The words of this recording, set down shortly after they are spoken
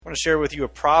want to share with you a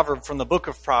proverb from the book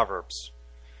of Proverbs.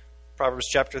 Proverbs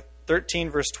chapter 13,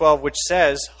 verse 12, which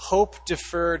says, "Hope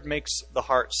deferred makes the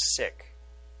heart sick,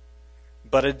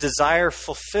 but a desire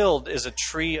fulfilled is a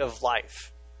tree of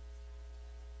life."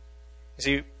 You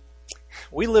see,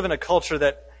 we live in a culture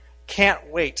that can't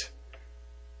wait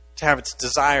to have its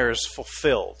desires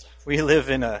fulfilled. We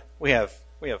have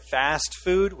fast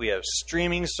food, we have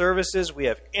streaming services, we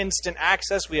have instant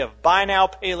access, we have buy now,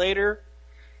 pay later.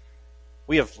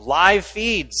 We have live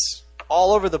feeds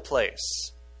all over the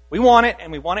place. We want it,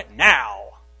 and we want it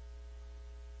now.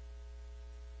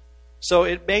 So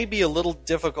it may be a little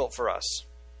difficult for us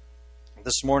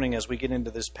this morning as we get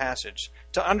into this passage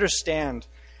to understand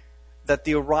that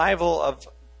the arrival of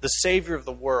the Savior of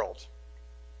the world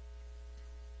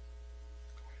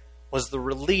was the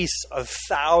release of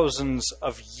thousands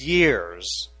of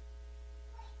years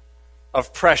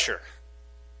of pressure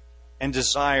and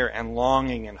desire and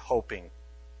longing and hoping.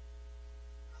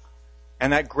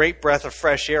 And that great breath of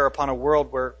fresh air upon a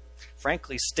world where,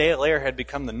 frankly, stale air had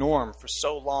become the norm for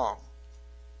so long.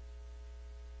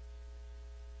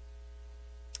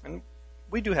 And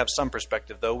we do have some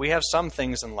perspective, though. We have some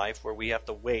things in life where we have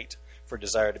to wait for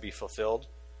desire to be fulfilled.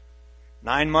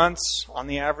 9 months on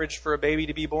the average for a baby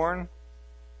to be born.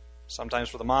 Sometimes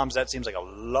for the moms, that seems like a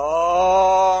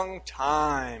long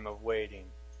time of waiting.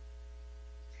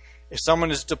 If someone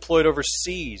is deployed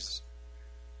overseas,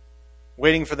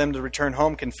 waiting for them to return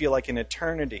home can feel like an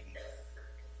eternity.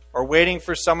 Or waiting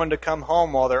for someone to come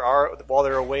home while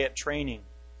they're away at training.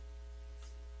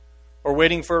 Or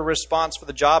waiting for a response for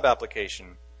the job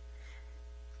application.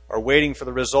 Or waiting for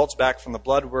the results back from the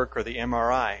blood work or the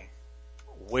MRI.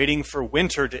 Waiting for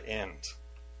winter to end.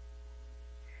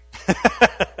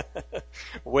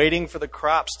 Waiting for the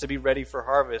crops to be ready for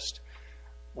harvest.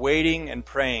 Waiting and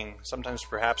praying, sometimes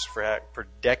perhaps for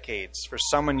decades, for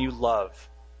someone you love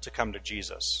to come to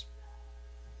Jesus.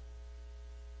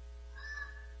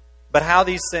 But how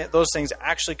those things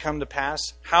actually come to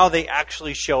pass, how they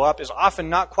actually show up, is often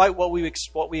not quite what we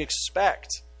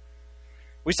expect.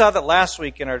 We saw that last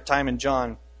week in our time in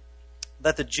John,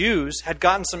 that the Jews had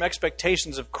gotten some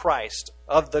expectations of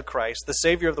the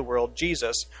Savior of the world,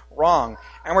 Jesus, wrong,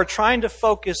 and were trying to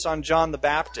focus on John the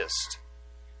Baptist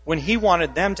when he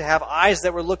wanted them to have eyes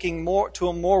that were looking more to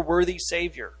a more worthy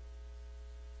Savior.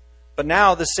 But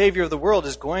now the Savior of the world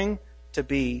is going to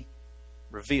be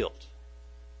revealed.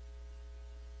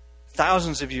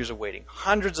 Thousands of years of waiting,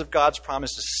 hundreds of God's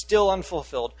promises still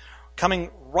unfulfilled,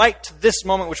 coming right to this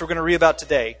moment, which we're going to read about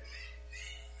today,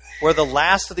 where the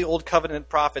last of the Old Covenant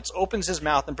prophets opens his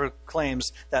mouth and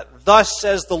proclaims that "Thus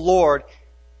says the Lord"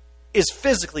 is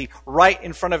physically right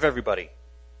in front of everybody.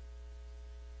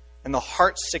 And the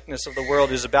heart sickness of the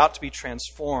world is about to be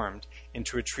transformed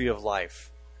into a tree of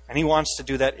life. And he wants to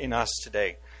do that in us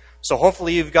today. So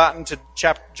hopefully you've gotten to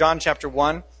John chapter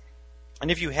 1.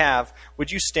 And if you have, would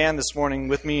you stand this morning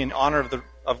with me in honor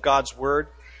of God's word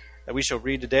that we shall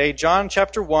read today? John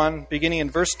chapter 1, beginning in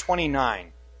verse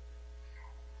 29.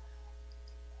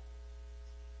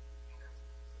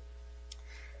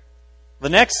 The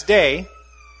next day,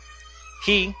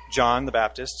 he, John the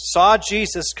Baptist, saw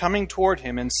Jesus coming toward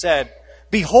him and said,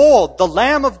 "Behold, the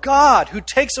Lamb of God, who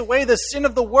takes away the sin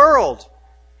of the world.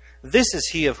 This is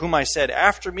he of whom I said,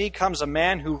 'After me comes a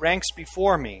man who ranks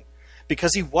before me,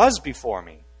 because he was before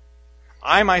me.'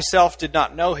 I myself did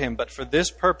not know him, but for this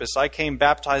purpose I came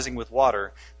baptizing with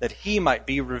water, that he might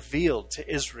be revealed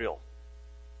to Israel."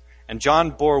 And John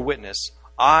bore witness,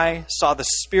 "I saw the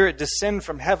Spirit descend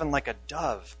from heaven like a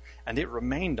dove, and it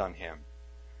remained on him.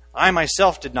 I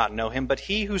myself did not know him, but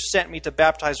he who sent me to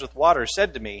baptize with water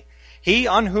said to me, 'He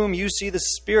on whom you see the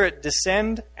Spirit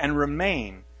descend and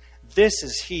remain, this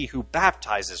is he who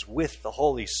baptizes with the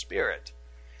Holy Spirit.'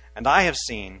 And I have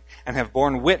seen and have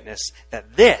borne witness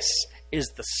that this is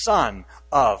the Son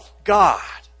of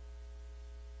God."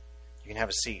 You can have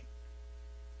a seat.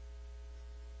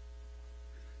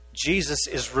 Jesus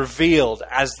is revealed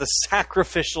as the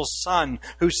sacrificial Son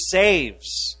who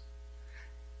saves.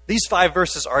 These 5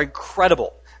 verses are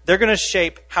incredible. They're going to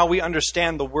shape how we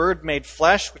understand the Word made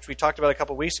flesh, which we talked about a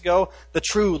couple weeks ago, the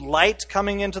true light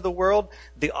coming into the world,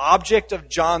 the object of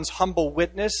John's humble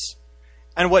witness,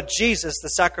 and what Jesus, the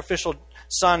sacrificial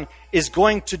Son, is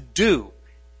going to do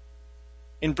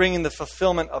in bringing the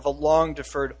fulfillment of a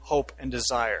long-deferred hope and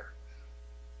desire.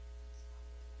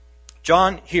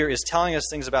 John here is telling us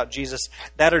things about Jesus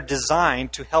that are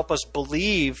designed to help us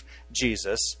believe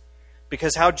Jesus,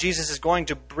 because how Jesus is going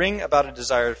to bring about a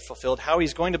desire fulfilled, how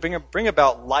he's going to bring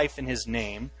about life in his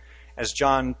name, as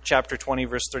John chapter 20,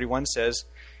 verse 31 says,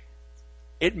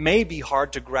 it may be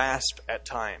hard to grasp at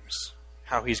times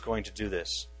how he's going to do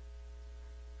this.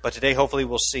 But today, hopefully,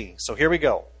 we'll see. So here we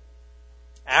go.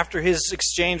 After his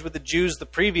exchange with the Jews the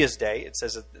previous day, it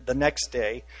says the next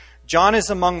day, John is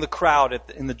among the crowd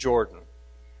in the Jordan.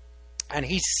 And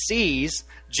he sees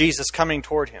Jesus coming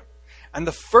toward him. And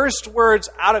the first words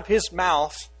out of his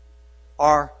mouth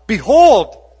are,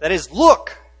 "Behold," that is,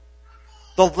 "Look,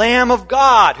 the Lamb of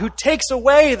God who takes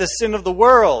away the sin of the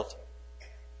world."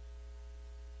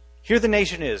 Here the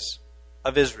nation is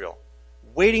of Israel,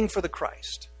 waiting for the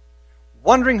Christ,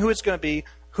 wondering who it's going to be,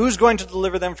 who's going to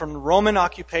deliver them from Roman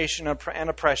occupation and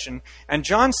oppression. And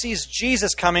John sees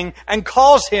Jesus coming and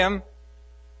calls him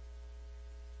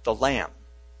the Lamb.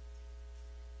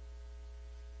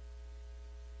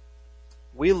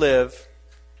 We live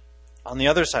on the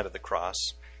other side of the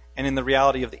cross and in the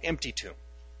reality of the empty tomb.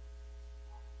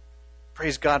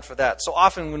 Praise God for that. So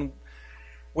often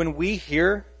when we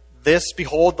hear this,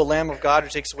 "Behold, the Lamb of God who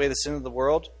takes away the sin of the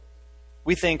world,"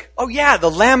 we think, oh yeah, the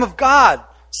Lamb of God,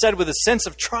 said with a sense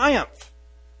of triumph.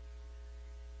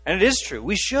 And it is true.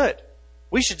 We should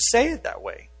say it that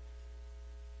way.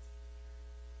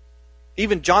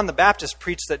 Even John the Baptist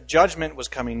preached that judgment was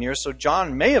coming near, so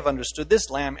John may have understood this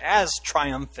lamb as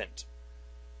triumphant.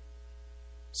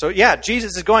 So yeah,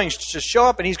 Jesus is going to show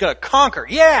up and he's going to conquer.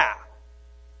 Yeah!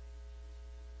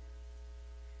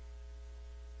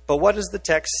 But what does the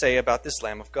text say about this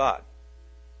Lamb of God?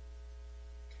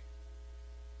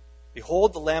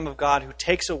 Behold the Lamb of God who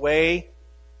takes away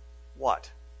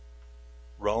what?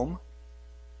 Rome?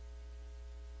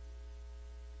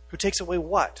 Who takes away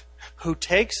what? Who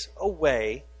takes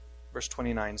away, verse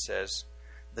 29 says,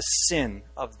 the sin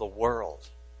of the world.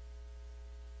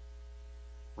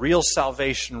 Real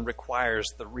salvation requires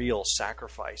the real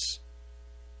sacrifice.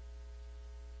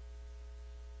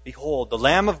 Behold, the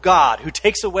Lamb of God who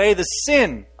takes away the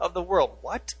sin of the world.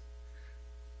 What?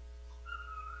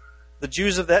 The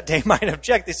Jews of that day might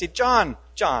object. They say, John,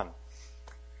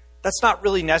 that's not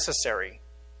really necessary.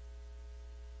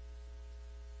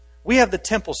 We have the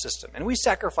temple system, and we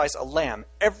sacrifice a lamb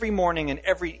every morning and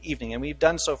every evening, and we've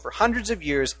done so for hundreds of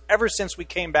years, ever since we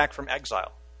came back from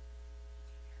exile.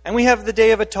 And we have the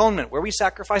Day of Atonement, where we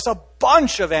sacrifice a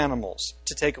bunch of animals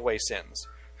to take away sins.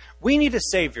 We need a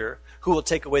Savior who will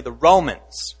take away the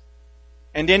Romans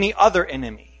and any other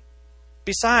enemy.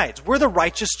 Besides, we're the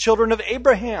righteous children of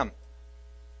Abraham.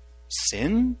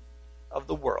 Sin of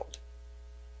the world.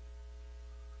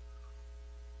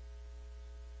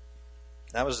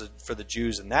 That was for the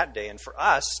Jews in that day. And for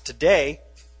us today,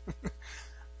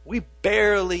 we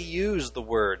barely use the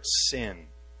word sin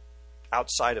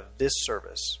outside of this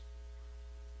service.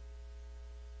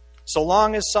 So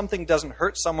long as something doesn't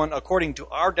hurt someone according to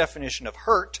our definition of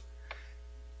hurt,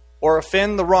 or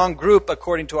offend the wrong group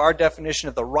according to our definition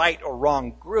of the right or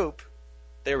wrong group,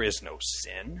 there is no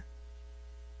sin.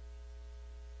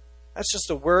 That's just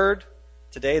a word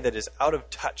today that is out of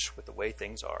touch with the way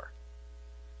things are.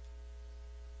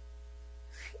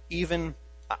 Even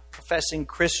professing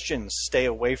Christians stay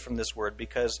away from this word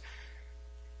because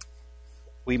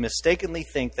we mistakenly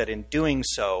think that in doing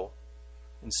so,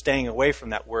 in staying away from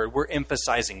that word, we're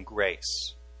emphasizing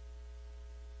grace.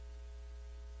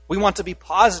 We want to be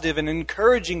positive and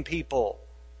encouraging people.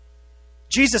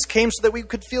 Jesus came so that we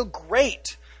could feel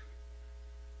great.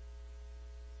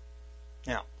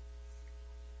 Now,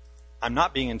 I'm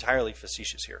not being entirely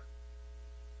facetious here.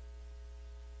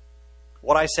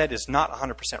 What I said is not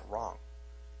 100% wrong.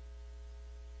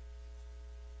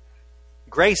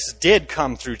 Grace did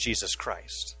come through Jesus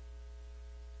Christ.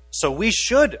 So we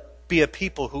should be a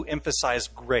people who emphasize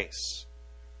grace.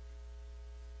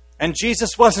 And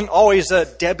Jesus wasn't always a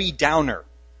Debbie Downer.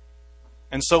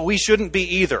 And so we shouldn't be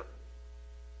either.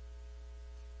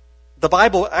 The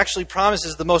Bible actually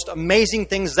promises the most amazing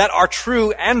things that are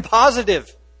true and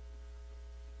positive.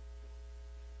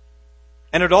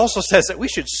 And it also says that we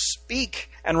should speak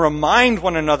and remind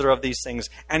one another of these things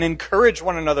and encourage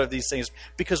one another of these things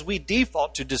because we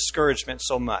default to discouragement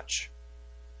so much.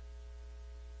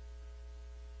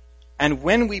 And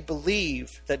when we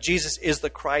believe that Jesus is the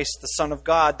Christ, the Son of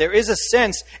God, there is a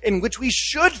sense in which we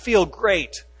should feel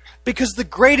great because the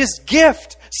greatest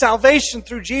gift, salvation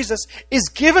through Jesus,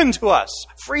 is given to us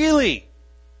freely.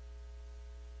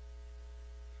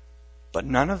 But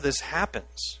none of this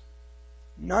happens.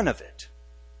 None of it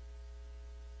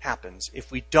happens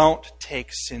if we don't take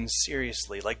sin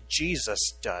seriously like Jesus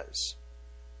does.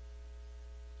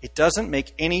 It doesn't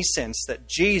make any sense that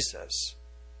Jesus,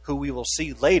 who we will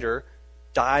see later,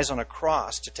 dies on a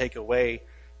cross to take away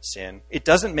sin. It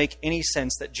doesn't make any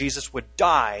sense that Jesus would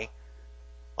die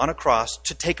on a cross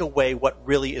to take away what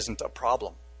really isn't a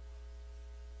problem.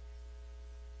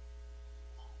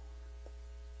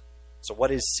 So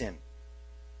what is sin?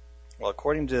 Well,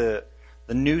 according to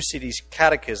the New City's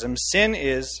Catechism, sin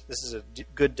is, this is a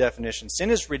good definition, sin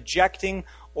is rejecting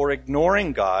or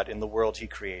ignoring God in the world he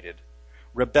created,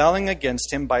 rebelling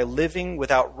against him by living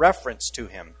without reference to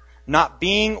him, not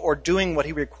being or doing what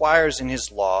he requires in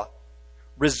his law,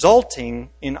 resulting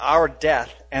in our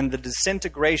death and the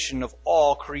disintegration of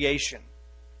all creation.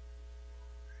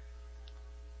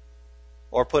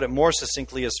 Or put it more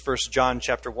succinctly, as 1 John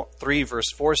chapter 3,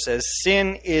 verse 4 says,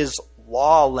 sin is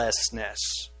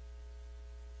lawlessness.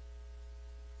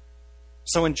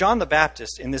 So when John the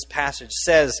Baptist in this passage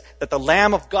says that the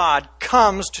Lamb of God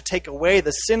comes to take away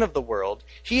the sin of the world,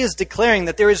 he is declaring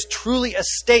that there is truly a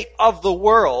state of the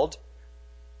world,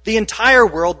 the entire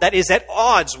world, that is at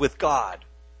odds with God.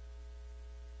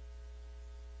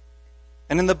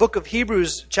 And in the book of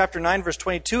Hebrews, chapter 9, verse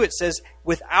 22, it says,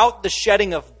 without the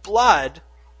shedding of blood,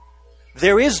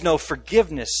 there is no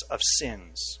forgiveness of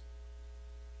sins.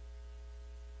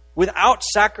 Without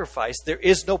sacrifice, there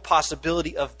is no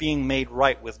possibility of being made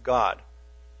right with God.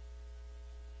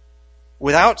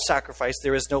 Without sacrifice,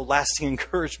 there is no lasting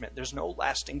encouragement. There's no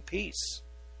lasting peace.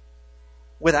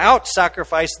 Without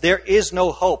sacrifice, there is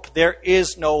no hope. There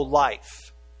is no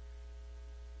life.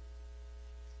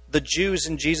 The Jews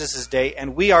in Jesus' day,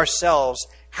 and we ourselves,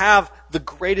 have the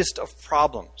greatest of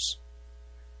problems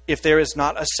if there is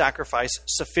not a sacrifice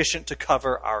sufficient to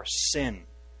cover our sin.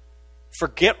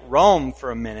 Forget Rome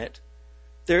for a minute.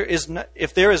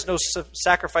 If there is no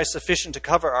sacrifice sufficient to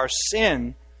cover our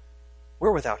sin,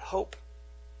 we're without hope.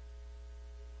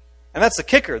 And that's the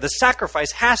kicker. The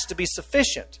sacrifice has to be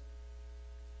sufficient.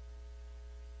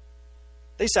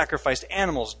 They sacrificed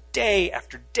animals day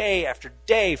after day after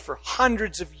day for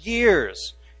hundreds of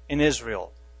years in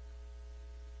Israel.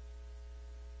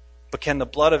 But can the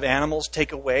blood of animals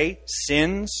take away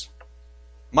sins,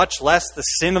 much less the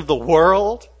sin of the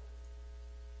world?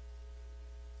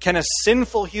 Can a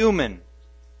sinful human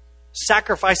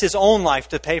sacrifice his own life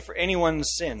to pay for anyone's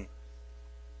sin,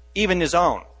 even his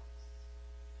own?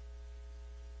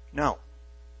 No.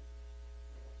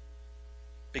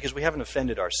 Because we haven't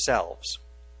offended ourselves,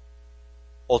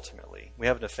 ultimately. We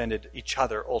haven't offended each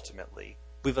other, ultimately.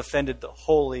 We've offended the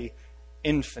holy,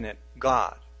 infinite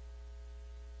God.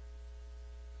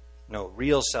 No,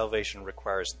 real salvation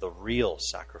requires the real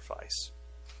sacrifice.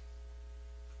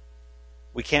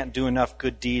 We can't do enough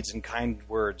good deeds and kind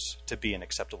words to be an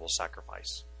acceptable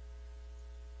sacrifice.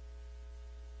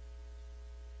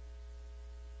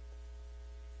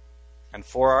 And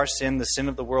for our sin, the sin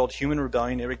of the world, human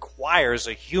rebellion, it requires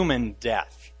a human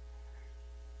death.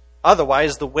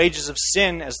 Otherwise, the wages of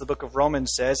sin, as the book of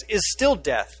Romans says, is still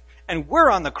death. And we're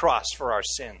on the cross for our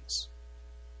sins.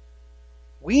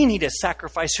 We need a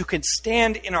sacrifice who can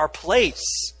stand in our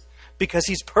place because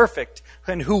he's perfect,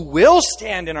 and who will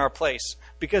stand in our place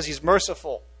because he's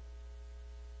merciful.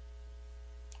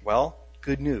 Well,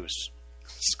 good news.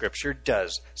 Scripture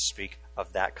does speak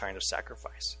of that kind of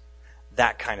sacrifice.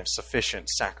 That kind of sufficient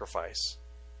sacrifice.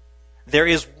 There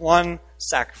is one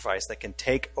sacrifice that can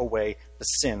take away the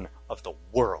sin of the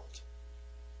world.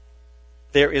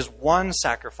 There is one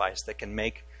sacrifice that can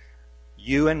make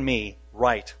you and me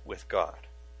right with God.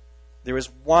 There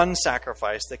is one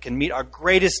sacrifice that can meet our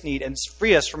greatest need and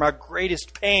free us from our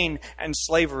greatest pain and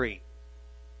slavery.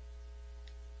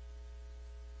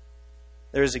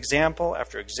 There is example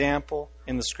after example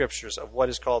in the Scriptures of what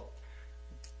is called,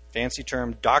 fancy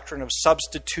term, doctrine of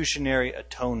substitutionary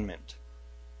atonement.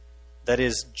 That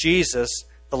is, Jesus,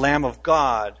 the Lamb of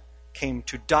God, came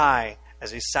to die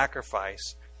as a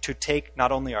sacrifice to take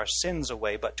not only our sins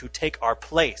away, but to take our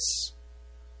place.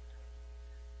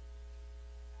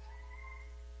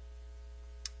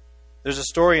 There's a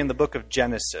story in the book of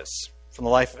Genesis from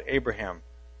the life of Abraham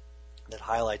that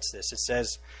highlights this. It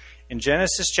says in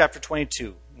Genesis chapter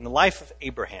 22, in the life of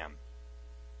Abraham,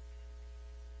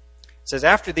 it says,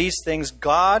 after these things,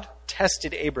 God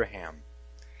tested Abraham.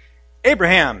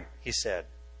 Abraham, he said.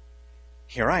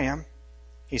 Here I am.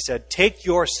 He said, take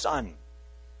your son,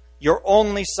 your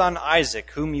only son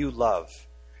Isaac, whom you love,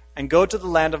 and go to the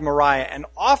land of Moriah and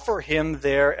offer him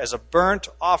there as a burnt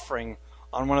offering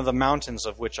on one of the mountains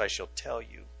of which I shall tell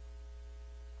you.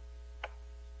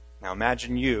 Now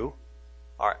imagine you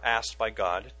are asked by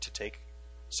God to take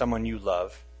someone you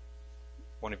love,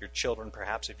 one of your children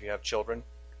perhaps if you have children,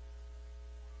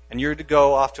 and you're to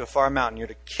go off to a far mountain. You're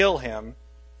to kill him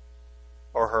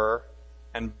or her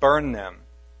and burn them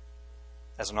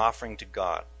as an offering to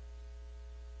God.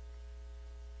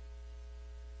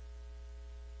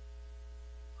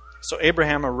 So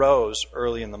Abraham arose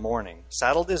early in the morning,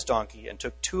 saddled his donkey, and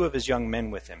took 2 of his young men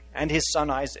with him, and his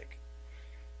son Isaac.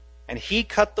 And he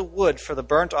cut the wood for the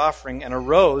burnt offering and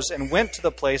arose and went to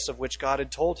the place of which God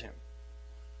had told him.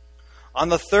 On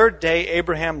the third day,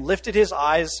 Abraham lifted his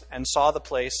eyes and saw the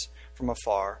place from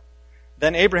afar.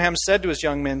 Then Abraham said to his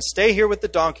young men, "Stay here with the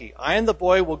donkey. I and the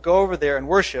boy will go over there and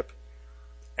worship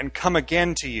and come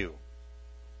again to you."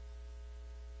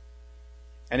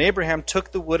 And Abraham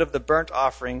took the wood of the burnt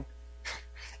offering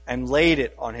and laid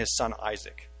it on his son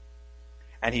Isaac.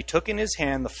 And he took in his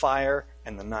hand the fire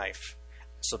and the knife.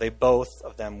 So they both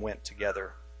of them went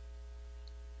together.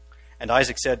 And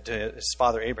Isaac said to his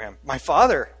father Abraham, "My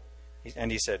father."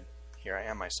 And he said, "Here I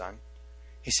am, my son."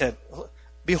 He said,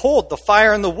 "Behold, the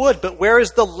fire and the wood, but where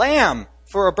is the lamb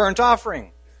for a burnt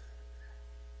offering?"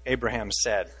 Abraham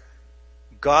said,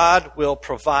 "God will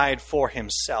provide for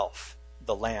himself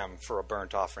the lamb for a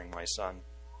burnt offering, my son."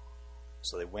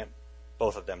 So they went,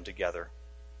 both of them together.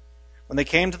 When they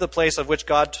came to the place of which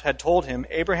God had told him,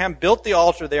 Abraham built the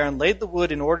altar there and laid the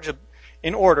wood in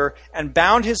order, and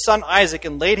bound his son Isaac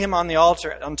and laid him on the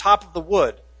altar on top of the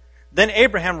wood. Then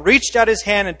Abraham reached out his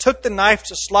hand and took the knife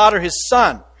to slaughter his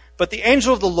son. But the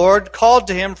angel of the Lord called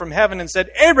to him from heaven and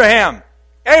said, "Abraham,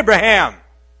 Abraham!"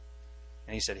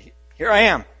 And he said, "Here I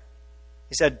am."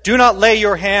 He said, "Do not lay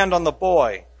your hand on the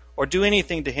boy or do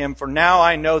anything to him, for now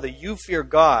I know that you fear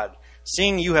God,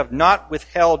 seeing you have not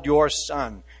withheld your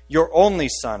son, your only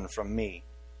son, from me."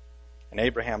 And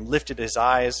Abraham lifted his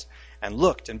eyes and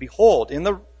looked, and behold,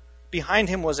 behind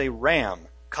him was a ram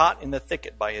caught in the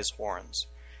thicket by his horns.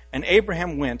 And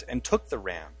Abraham went and took the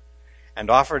ram and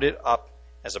offered it up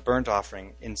as a burnt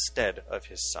offering instead of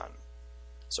his son.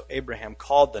 So Abraham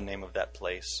called the name of that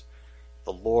place,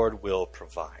 "The Lord will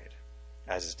provide."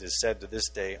 As it is said to this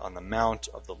day, "On the mount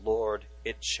of the Lord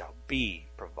it shall be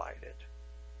provided."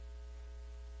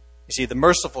 You see, the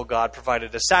merciful God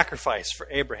provided a sacrifice for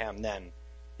Abraham then.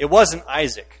 It wasn't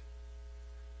Isaac,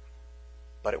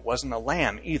 but it wasn't a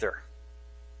lamb either.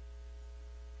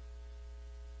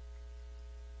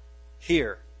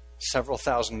 Here, several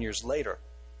thousand years later,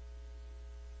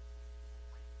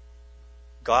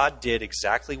 God did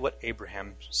exactly what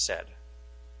Abraham said.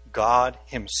 God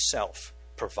himself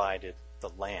provided the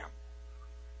lamb.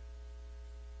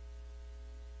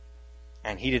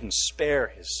 And he didn't spare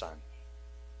his son,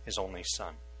 his only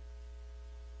son.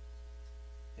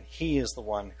 And he is the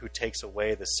one who takes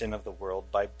away the sin of the world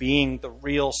by being the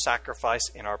real sacrifice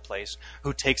in our place,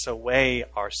 who takes away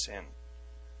our sin.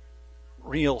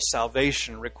 Real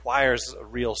salvation requires a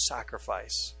real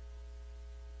sacrifice.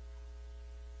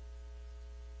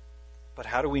 But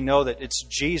how do we know that it's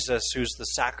Jesus who's the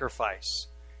sacrifice?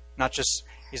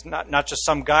 He's not just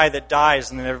some guy that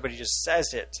dies and then everybody just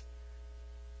says it.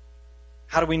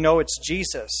 How do we know it's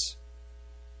Jesus?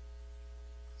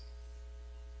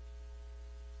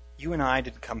 You and I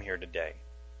didn't come here today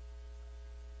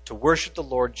to worship the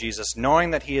Lord Jesus, knowing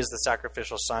that he is the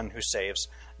sacrificial Son who saves,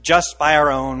 just by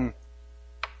our own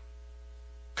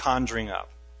conjuring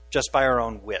up, just by our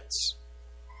own wits.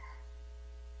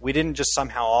 We didn't just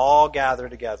somehow all gather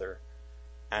together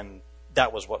and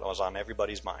that was what was on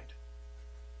everybody's mind.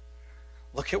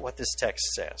 Look at what this text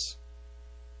says.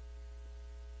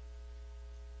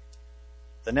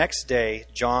 The next day,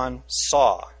 John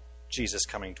saw Jesus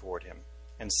coming toward him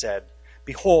and said,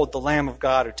 "Behold, the Lamb of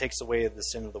God who takes away the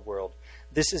sin of the world.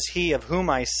 This is he of whom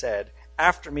I said,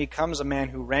 after me comes a man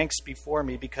who ranks before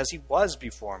me because he was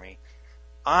before me.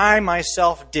 I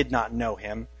myself did not know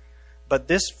him,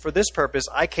 but for this purpose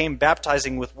I came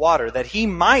baptizing with water, that he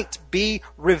might be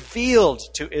revealed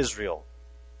to Israel."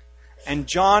 And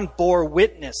John bore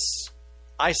witness.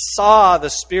 "I saw the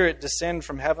Spirit descend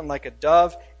from heaven like a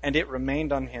dove, and it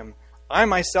remained on him. I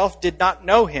myself did not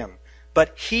know him,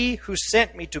 but he who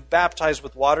sent me to baptize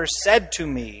with water said to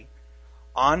me,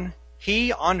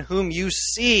 He on whom you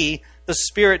see the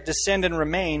Spirit descend and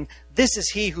remain, this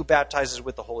is he who baptizes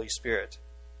with the Holy Spirit.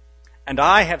 And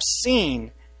I have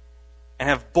seen and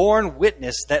have borne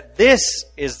witness that this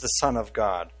is the Son of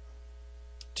God."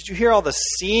 Did you hear all the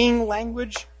seeing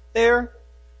language there?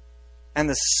 And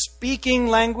the speaking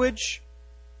language?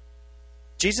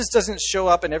 Jesus doesn't show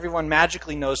up and everyone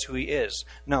magically knows who he is.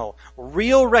 No,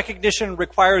 real recognition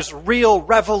requires real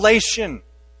revelation.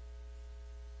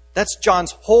 That's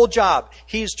John's whole job.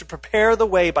 He is to prepare the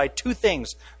way by two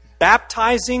things: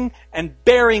 baptizing and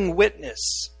bearing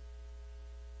witness.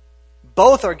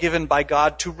 Both are given by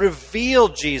God to reveal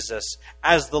Jesus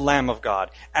as the Lamb of God,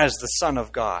 as the Son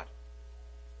of God.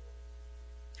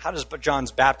 How does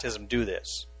John's baptism do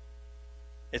this?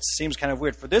 It seems kind of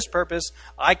weird. "For this purpose,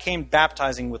 I came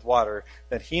baptizing with water,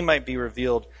 that he might be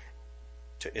revealed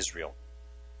to Israel."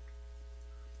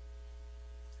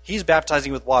 He's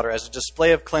baptizing with water as a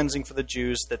display of cleansing for the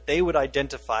Jews, that they would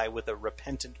identify with a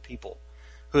repentant people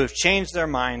who have changed their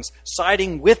minds,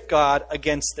 siding with God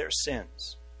against their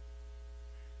sins.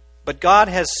 But John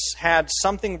has had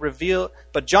something revealed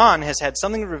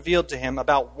to him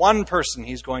about one person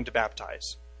he's going to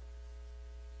baptize.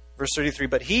 Verse 33,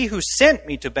 but he who sent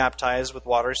me to baptize with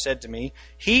water said to me,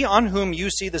 he on whom you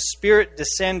see the Spirit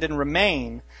descend and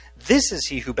remain, this is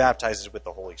he who baptizes with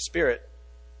the Holy Spirit.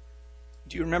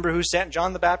 Do you remember who sent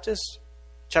John the Baptist?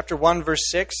 Chapter 1, verse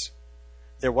 6.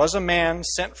 There was a man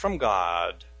sent from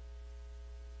God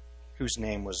whose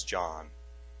name was John.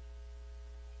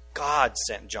 God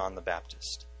sent John the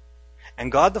Baptist.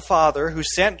 And God the Father, who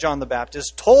sent John the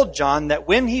Baptist, told John that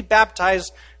when he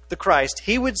baptized the Christ,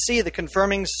 he would see the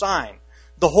confirming sign.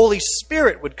 The Holy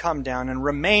Spirit would come down and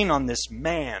remain on this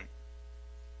man.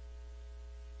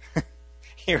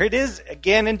 Here it is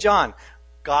again in John.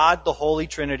 God, the Holy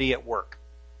Trinity at work.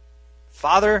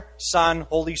 Father, Son,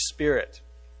 Holy Spirit.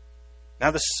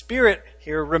 Now the Spirit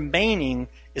here remaining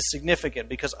is significant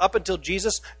because up until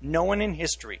Jesus, no one in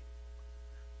history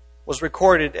was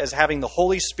recorded as having the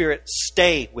Holy Spirit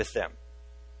stay with them.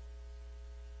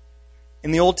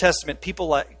 In the Old Testament, people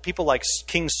like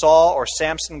King Saul or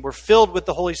Samson were filled with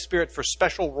the Holy Spirit for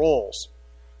special roles.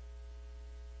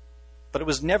 But it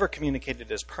was never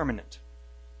communicated as permanent.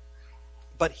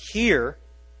 But here,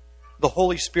 the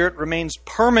Holy Spirit remains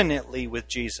permanently with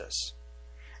Jesus.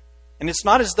 And it's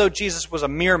not as though Jesus was a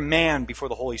mere man before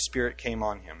the Holy Spirit came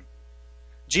on him.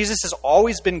 Jesus has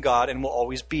always been God and will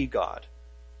always be God.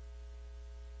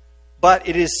 But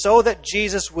it is so that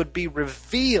Jesus would be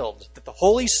revealed, that the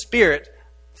Holy Spirit,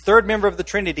 third member of the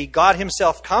Trinity, God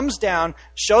himself, comes down,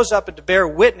 shows up to bear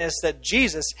witness that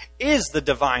Jesus is the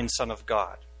divine Son of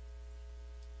God.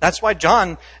 That's why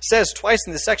John says twice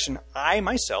in this section, I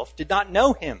myself did not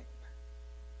know him.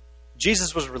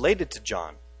 Jesus was related to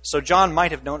John. So John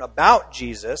might have known about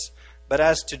Jesus, but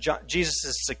as to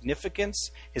Jesus'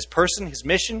 significance, his person, his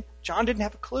mission, John didn't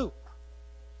have a clue.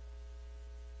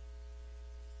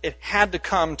 It had to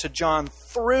come to John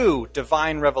through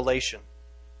divine revelation.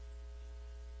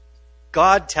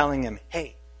 God telling him,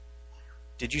 hey,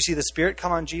 did you see the Spirit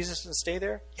come on Jesus and stay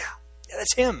there? Yeah,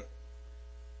 that's him.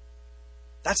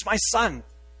 That's my son.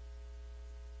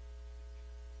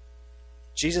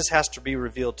 Jesus has to be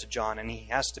revealed to John, and he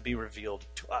has to be revealed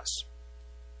to us.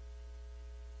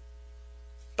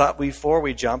 But before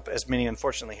we jump, as many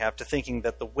unfortunately have, to thinking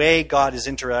that the way God is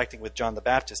interacting with John the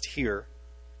Baptist here,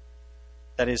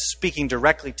 that is speaking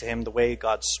directly to him the way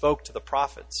God spoke to the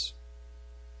prophets,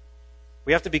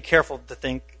 we have to be careful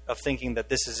of thinking that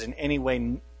this is in any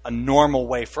way a normal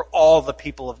way for all the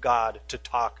people of God to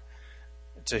talk,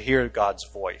 to hear God's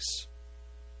voice.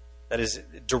 That is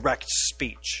direct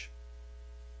speech.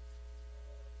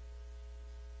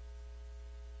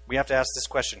 We have to ask this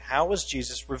question: how was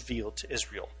Jesus revealed to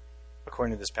Israel,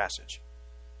 according to this passage?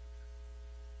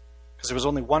 Because there was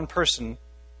only one person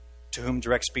to whom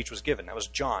direct speech was given. That was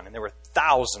John. And there were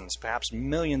thousands, perhaps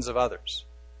millions of others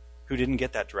who didn't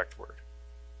get that direct word.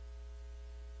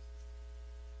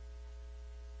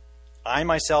 I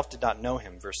myself did not know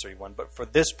him, verse 31, but for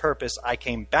this purpose I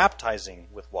came baptizing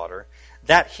with water,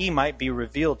 that he might be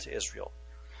revealed to Israel.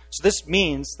 So this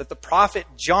means that the prophet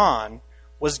John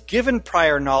was given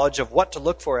prior knowledge of what to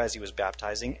look for as he was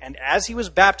baptizing, and as he was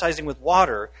baptizing with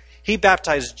water, he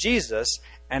baptized Jesus,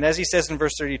 and as he says in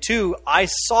verse 32, I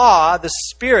saw the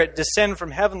Spirit descend from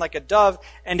heaven like a dove,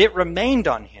 and it remained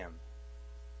on him.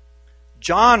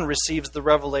 John receives the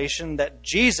revelation that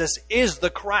Jesus is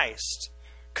the Christ,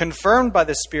 confirmed by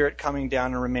the Spirit coming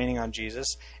down and remaining on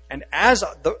Jesus, and as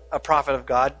a prophet of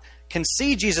God, can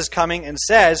see Jesus coming and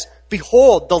says,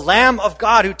 behold, the Lamb of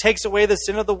God who takes away the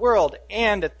sin of the world.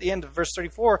 And at the end of verse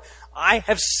 34, I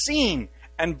have seen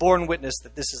and borne witness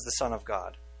that this is the Son of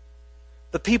God.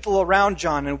 The people around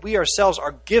John and we ourselves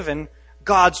are given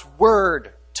God's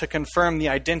word to confirm the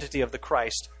identity of the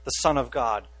Christ, the Son of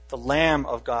God, the Lamb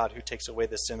of God who takes away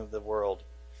the sin of the world.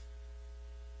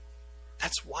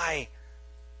 That's why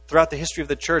throughout the history of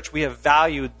the church we have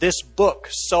valued this book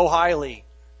so highly.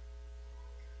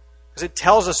 Because it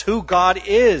tells us who God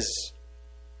is.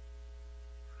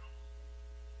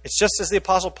 It's just as the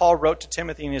Apostle Paul wrote to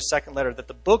Timothy in his second letter, that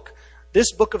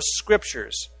this book of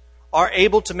Scriptures are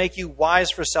able to make you wise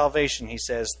for salvation, he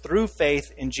says, through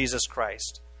faith in Jesus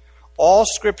Christ. All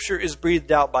Scripture is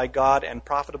breathed out by God and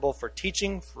profitable for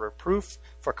teaching, for reproof,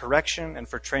 for correction, and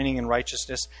for training in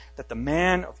righteousness, that the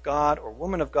man of God or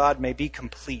woman of God may be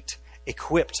complete,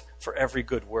 equipped for every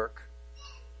good work.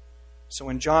 So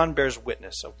when John bears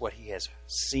witness of what he has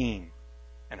seen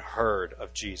and heard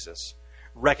of Jesus,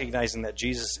 recognizing that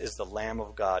Jesus is the Lamb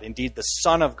of God, indeed the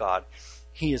Son of God.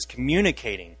 He is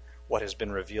communicating what has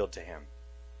been revealed to him.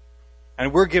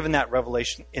 And we're given that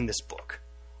revelation in this book.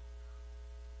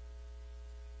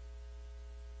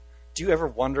 Do you ever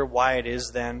wonder why it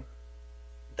is then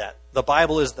that the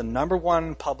Bible is the number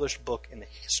one published book in the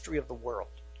history of the world?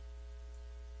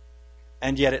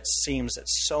 And yet it seems that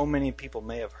so many people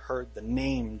may have heard the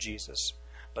name Jesus,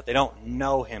 but they don't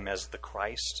know him as the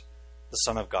Christ, the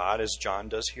Son of God, as John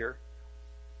does here.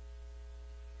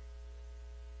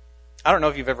 I don't know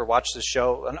if you've ever watched this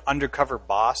show, An Undercover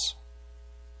Boss.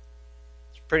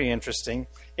 It's pretty interesting.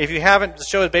 If you haven't, the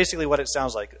show is basically what it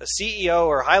sounds like. A CEO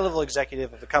or high-level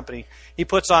executive of a company, he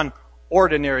puts on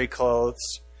ordinary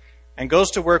clothes and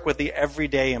goes to work with the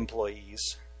everyday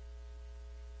employees.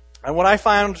 And what I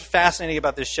found fascinating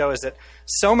about this show is that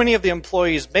so many of the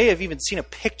employees may have even seen a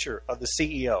picture of the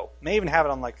CEO, may even have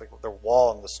it on like their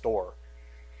wall in the store.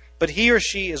 But he or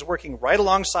she is working right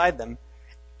alongside them,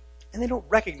 and they don't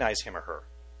recognize him or her.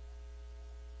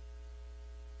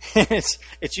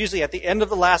 It's usually at the end of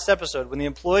the last episode when the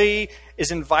employee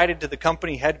is invited to the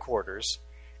company headquarters,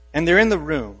 and they're in the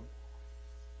room,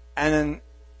 and then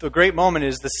the great moment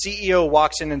is the CEO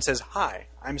walks in and says, "Hi,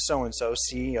 I'm so-and-so,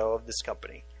 CEO of this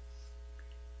company."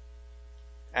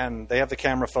 And they have the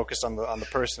camera focused on the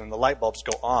person, and the light bulbs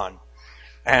go on.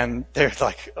 And they're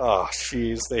like, oh,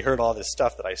 geez, they heard all this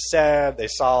stuff that I said. They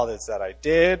saw all this that I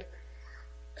did.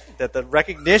 That the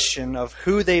recognition of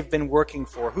who they've been working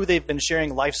for, who they've been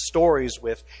sharing life stories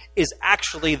with, is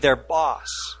actually their boss.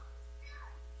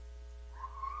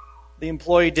 The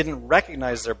employee didn't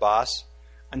recognize their boss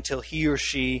until he or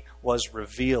she was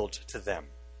revealed to them.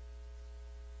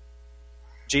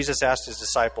 Jesus asked his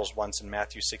disciples once in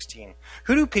Matthew 16,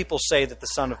 "Who do people say that the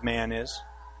Son of Man is?"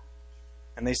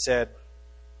 And they said,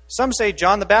 "Some say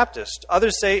John the Baptist,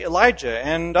 others say Elijah,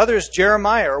 and others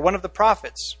Jeremiah or one of the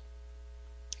prophets."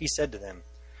 He said to them,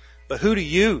 "But who do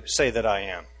you say that I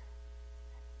am?"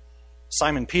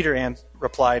 Simon Peter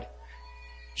replied,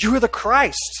 "You are the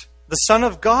Christ, the Son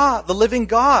of God, the living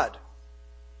God."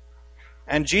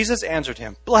 And Jesus answered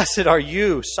him, "Blessed are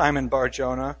you, Simon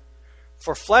Bar-Jonah,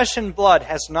 for flesh and blood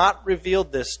has not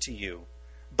revealed this to you,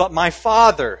 but my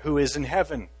Father who is in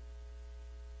heaven."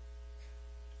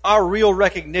 Our real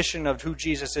recognition of who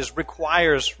Jesus is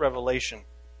requires revelation.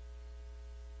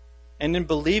 And in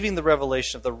believing the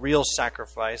revelation of the real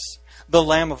sacrifice, the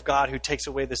Lamb of God who takes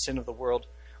away the sin of the world,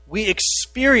 we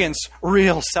experience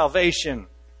real salvation.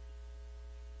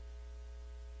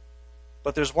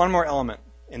 But there's one more element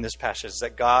in this passage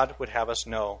that God would have us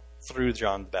know through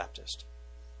John the Baptist.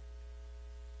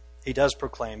 He does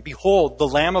proclaim, "Behold, the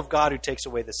Lamb of God who takes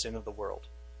away the sin of the world."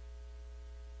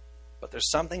 But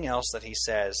there's something else that he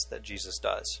says that Jesus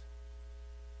does.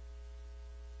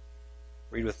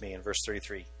 Read with me in verse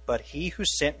 33. "But he who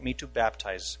sent me to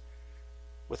baptize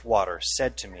with water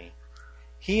said to me,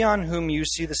 'He on whom you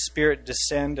see the Spirit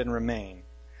descend and remain,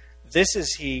 this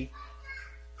is he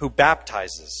who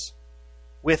baptizes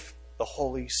with the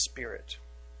Holy Spirit.'"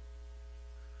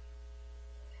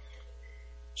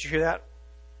 Did you hear that?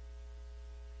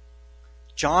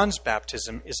 John's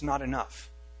baptism is not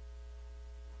enough.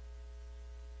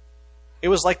 It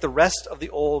was like the rest of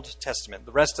the Old Testament,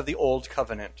 the rest of the Old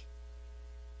Covenant.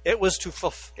 It was to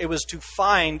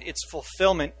find its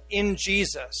fulfillment in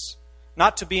Jesus,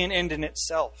 not to be an end in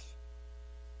itself.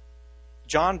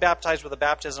 John baptized with a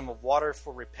baptism of water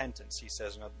for repentance, he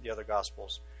says in the other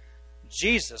Gospels.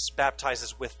 Jesus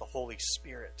baptizes with the Holy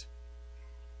Spirit.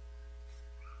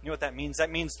 You know what that means? That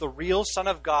means the real Son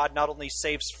of God not only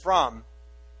saves from,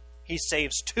 he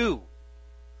saves to.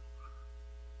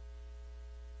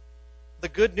 The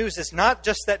good news is not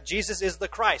just that Jesus is the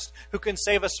Christ who can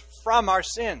save us from our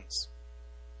sins.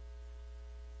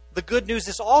 The good news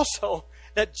is also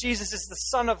that Jesus is the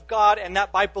Son of God and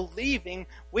that by believing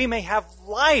we may have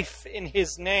life in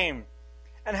his name.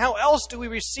 And how else do we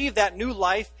receive that new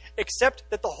life except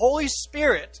that the Holy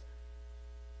Spirit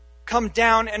come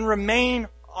down and remain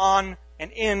on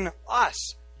and in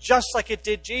us, just like it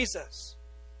did Jesus?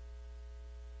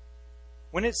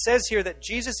 When it says here that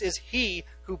Jesus is he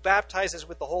who baptizes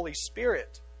with the Holy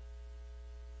Spirit,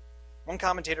 one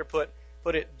commentator put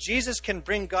it, Jesus can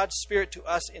bring God's Spirit to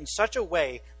us in such a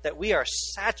way that we are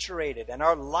saturated and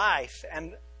our life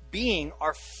and being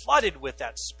are flooded with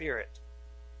that Spirit.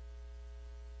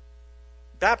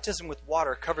 Baptism with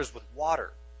water covers with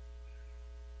water.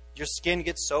 Your skin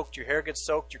gets soaked, your hair gets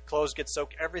soaked, your clothes get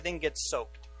soaked, everything gets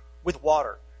soaked with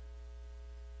water.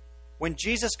 When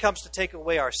Jesus comes to take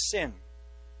away our sin,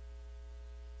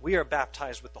 we are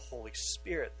baptized with the Holy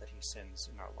Spirit that he sends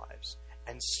in our lives.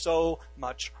 and so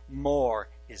much more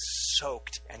is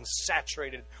soaked and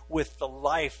saturated with the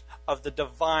life of the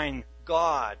divine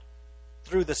God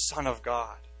through the Son of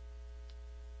God.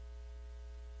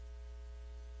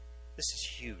 This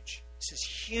is huge. This is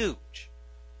huge.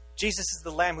 Jesus is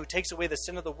the Lamb who takes away the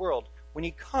sin of the world. When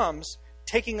he comes,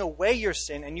 taking away your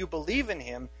sin, and you believe in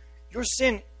him, your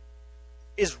sin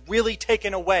is really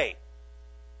taken away.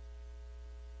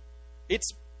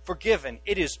 It's forgiven.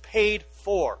 It is paid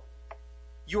for.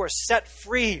 You are set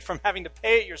free from having to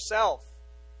pay it yourself.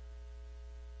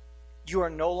 You are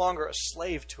no longer a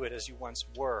slave to it as you once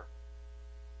were.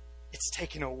 It's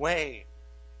taken away.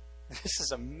 This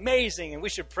is amazing, and we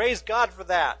should praise God for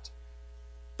that.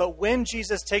 But when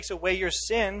Jesus takes away your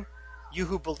sin, you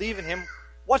who believe in him,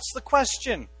 what's the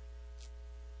question?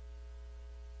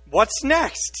 What's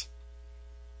next?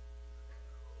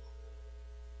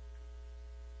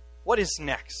 What is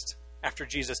next after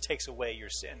Jesus takes away your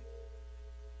sin?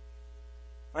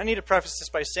 I need to preface this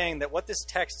by saying that what this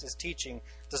text is teaching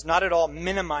does not at all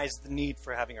minimize the need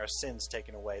for having our sins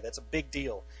taken away. That's a big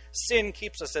deal. Sin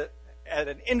keeps us at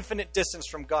an infinite distance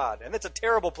from God, and that's a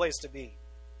terrible place to be.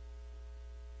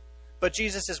 But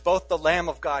Jesus is both the Lamb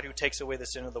of God who takes away the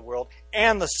sin of the world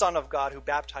and the Son of God who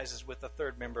baptizes with the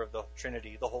third member of the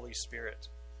Trinity, the Holy Spirit.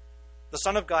 The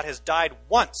Son of God has died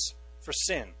once for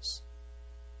sins.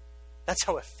 That's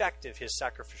how effective his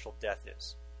sacrificial death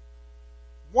is.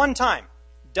 One time,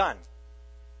 done.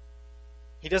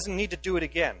 He doesn't need to do it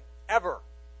again, ever.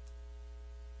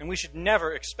 And we should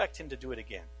never expect him to do it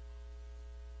again.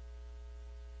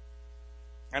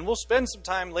 And we'll spend some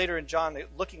time later in John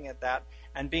looking at that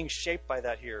and being shaped by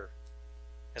that here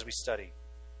as we study.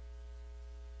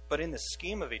 But in the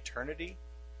scheme of eternity,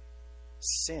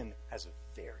 sin has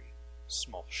a very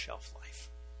small shelf life.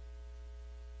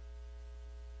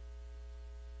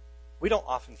 We don't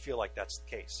often feel like that's the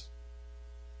case.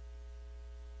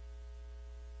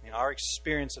 I mean, our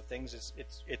experience of things is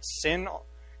it's sin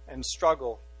and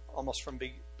struggle almost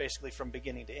basically from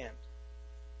beginning to end.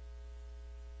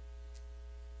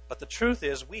 But the truth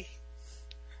is, we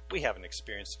haven't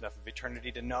experienced enough of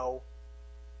eternity to know.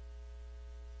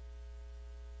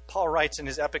 Paul writes in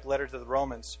his epic letter to the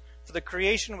Romans, "For the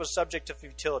creation was subject to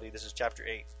futility," this is chapter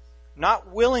 8, "not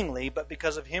willingly, but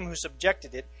because of him who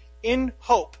subjected it, in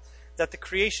hope that the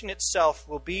creation itself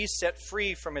will be set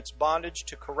free from its bondage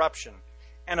to corruption,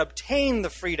 and obtain the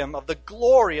freedom of the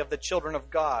glory of the children of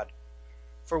God.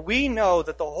 For we know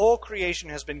that the whole creation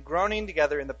has been groaning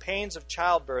together in the pains of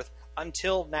childbirth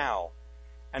until now.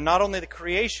 And not only the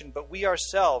creation, but we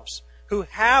ourselves, who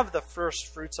have the first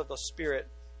fruits of the Spirit,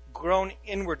 groan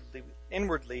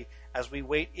inwardly as we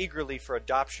wait eagerly for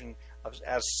adoption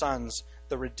as sons,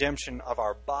 the redemption of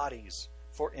our bodies.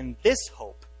 For in this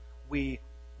hope we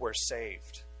were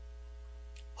saved."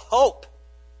 Hope!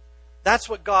 That's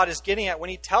what God is getting at when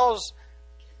he tells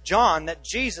John that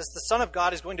Jesus, the Son of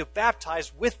God, is going to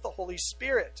baptize with the Holy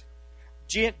Spirit.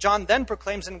 John then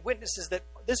proclaims and witnesses that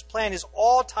this plan is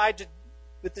all tied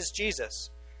with this Jesus.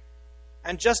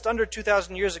 And just under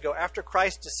 2,000 years ago, after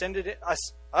Christ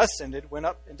ascended, went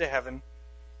up into heaven,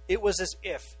 it was as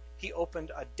if he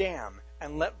opened a dam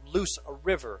and let loose a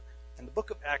river. And the book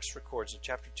of Acts records in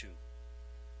chapter 2.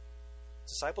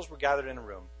 Disciples were gathered in a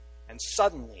room, and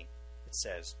suddenly, it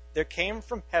says, there came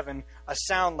from heaven a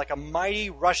sound like a mighty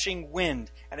rushing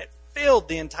wind, and it filled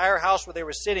the entire house where they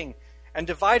were sitting, and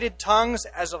divided tongues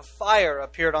as of fire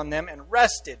appeared on them and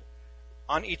rested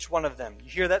on each one of them. You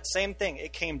hear that same thing.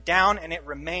 It came down and it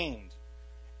remained.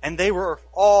 And they were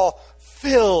all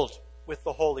filled with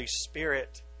the Holy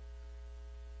Spirit.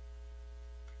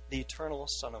 The eternal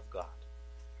Son of God,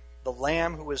 the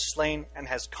Lamb who was slain and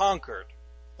has conquered.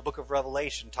 The book of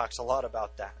Revelation talks a lot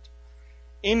about that.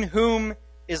 In whom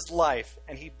is life,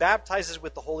 and he baptizes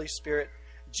with the Holy Spirit.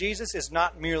 Jesus is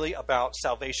not merely about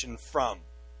salvation from.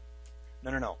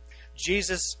 No.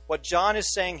 Jesus, what John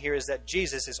is saying here is that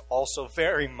Jesus is also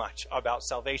very much about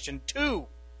salvation too.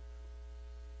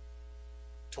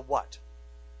 To what?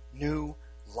 New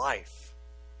life.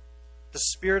 The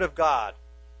Spirit of God.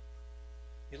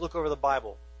 You look over the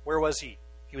Bible. Where was he?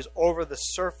 He was over the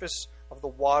surface of the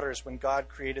waters when God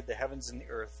created the heavens and the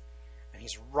earth. And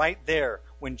he's right there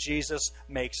when Jesus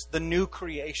makes the new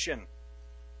creation,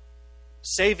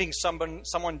 saving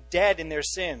someone dead in their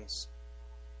sins.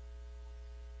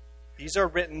 These are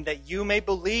written that you may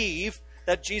believe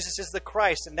that Jesus is the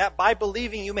Christ, and that by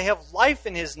believing you may have life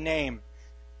in his name.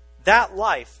 That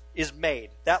life is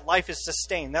made. That life is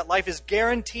sustained. That life is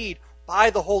guaranteed by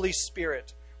the Holy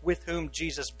Spirit with whom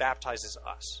Jesus baptizes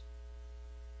us.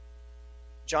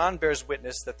 John bears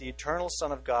witness that the eternal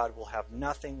Son of God will have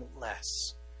nothing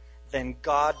less then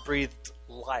God breathed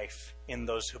life in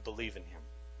those who believe in him.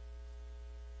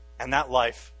 And that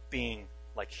life being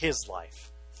like his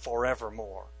life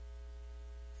forevermore.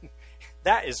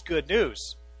 That is good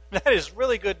news. That is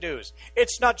really good news.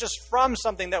 It's not just from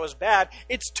something that was bad,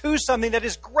 it's to something that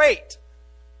is great.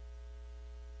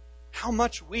 How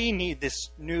much we need this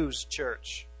news,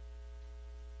 church.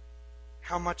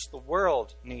 How much the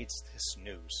world needs this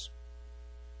news.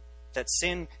 That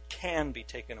sin can be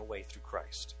taken away through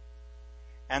Christ.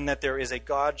 And that there is a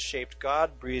God-shaped,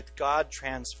 God-breathed,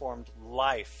 God-transformed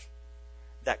life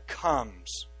that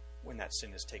comes when that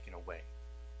sin is taken away.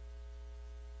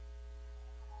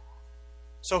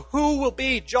 So who will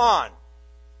be John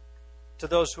to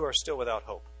those who are still without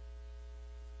hope?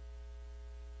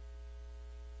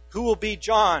 Who will be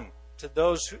John to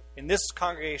those who, in this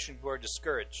congregation who are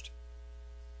discouraged?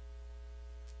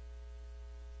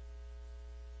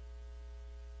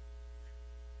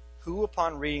 Who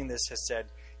upon reading this has said,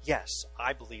 yes,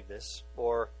 I believe this,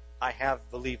 or I have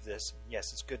believed this, and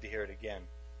yes, it's good to hear it again.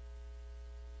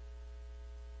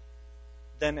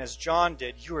 Then as John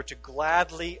did, you are to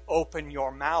gladly open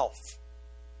your mouth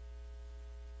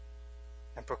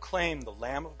and proclaim the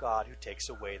Lamb of God who takes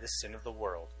away the sin of the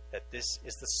world, that this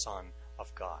is the Son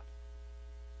of God.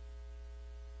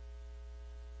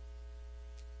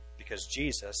 Because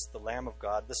Jesus, the Lamb of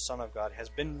God, the Son of God, has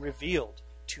been revealed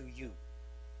to you.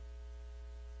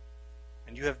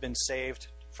 And you have been saved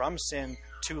from sin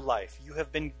to life. You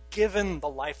have been given the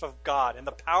life of God and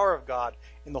the power of God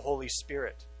in the Holy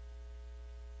Spirit.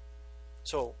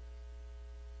 So,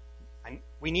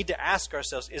 we need to ask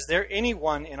ourselves, is there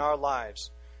anyone in our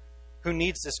lives who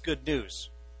needs this good news?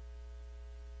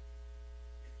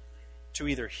 To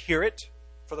either hear it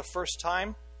for the first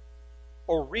time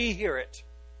or rehear it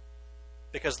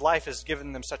because life has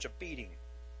given them such a beating.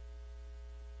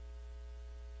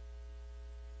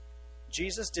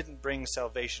 Jesus didn't bring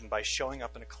salvation by showing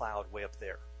up in a cloud way up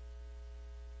there.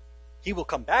 He will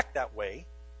come back that way,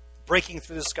 breaking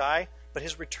through the sky, but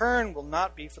his return will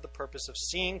not be for the purpose of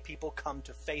seeing people come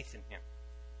to faith in him.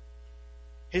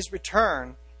 His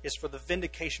return is for the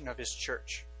vindication of his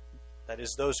church, that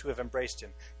is, those who have embraced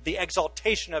him, the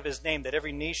exaltation of his name, that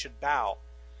every knee should bow,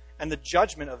 and the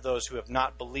judgment of those who have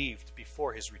not believed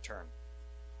before his return.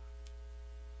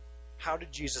 How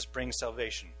did Jesus bring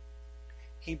salvation?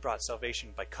 He brought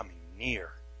salvation by coming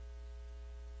near.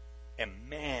 A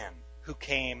man who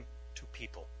came to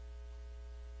people.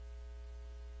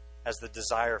 As the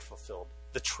desire fulfilled,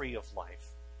 the tree of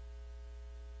life.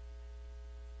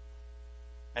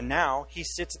 And now he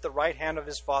sits at the right hand of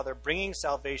his Father, bringing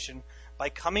salvation by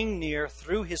coming near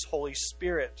through his Holy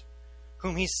Spirit,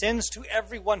 whom he sends to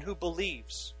everyone who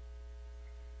believes,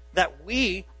 that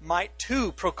we might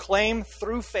too proclaim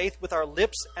through faith with our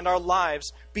lips and our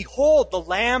lives, behold the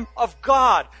Lamb of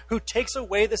God who takes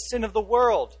away the sin of the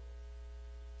world.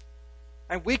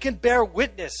 And we can bear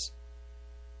witness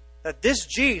that this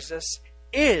Jesus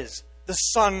is the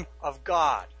Son of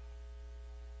God.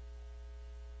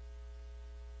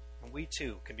 And we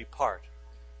too can be part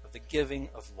of the giving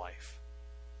of life.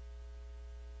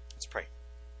 Let's pray.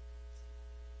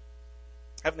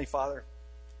 Heavenly Father,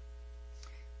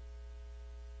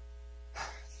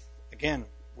 again,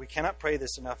 we cannot pray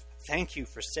this enough. Thank you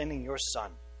for sending your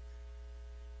Son.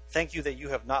 Thank you that you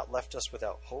have not left us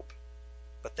without hope.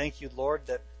 But thank you, Lord,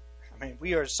 that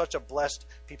we are such a blessed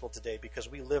people today because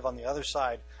we live on the other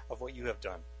side of what you have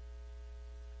done.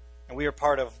 And we are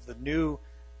part of the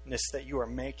newness that you are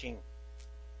making.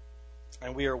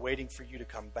 And we are waiting for you to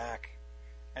come back.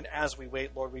 And as we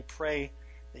wait, Lord, we pray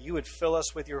that you would fill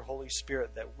us with your Holy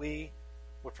Spirit, that we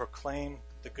would proclaim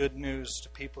the good news to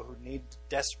people who need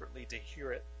desperately to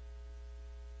hear it.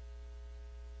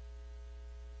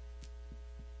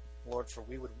 Lord, for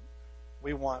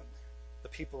we want the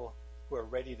people who are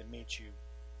ready to meet you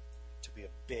to be a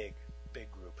big,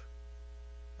 big group.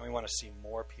 And we want to see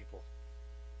more people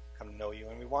come to know you.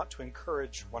 And we want to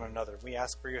encourage one another. We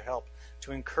ask for your help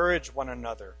to encourage one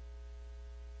another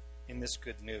in this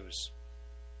good news.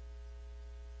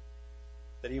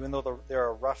 That even though there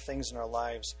are rough things in our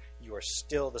lives, you are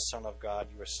still the Son of God.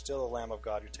 You are still the Lamb of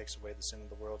God who takes away the sin of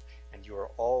the world. And you are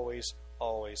always,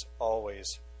 always,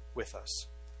 always with us.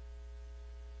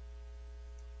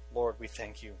 Lord, we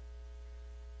thank you.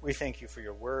 We thank you for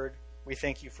your word. We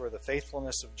thank you for the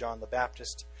faithfulness of John the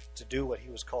Baptist to do what he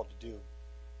was called to do.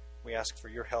 We ask for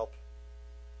your help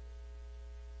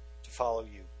to follow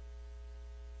you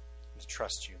and to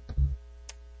trust you.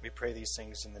 We pray these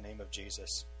things in the name of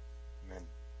Jesus. Amen.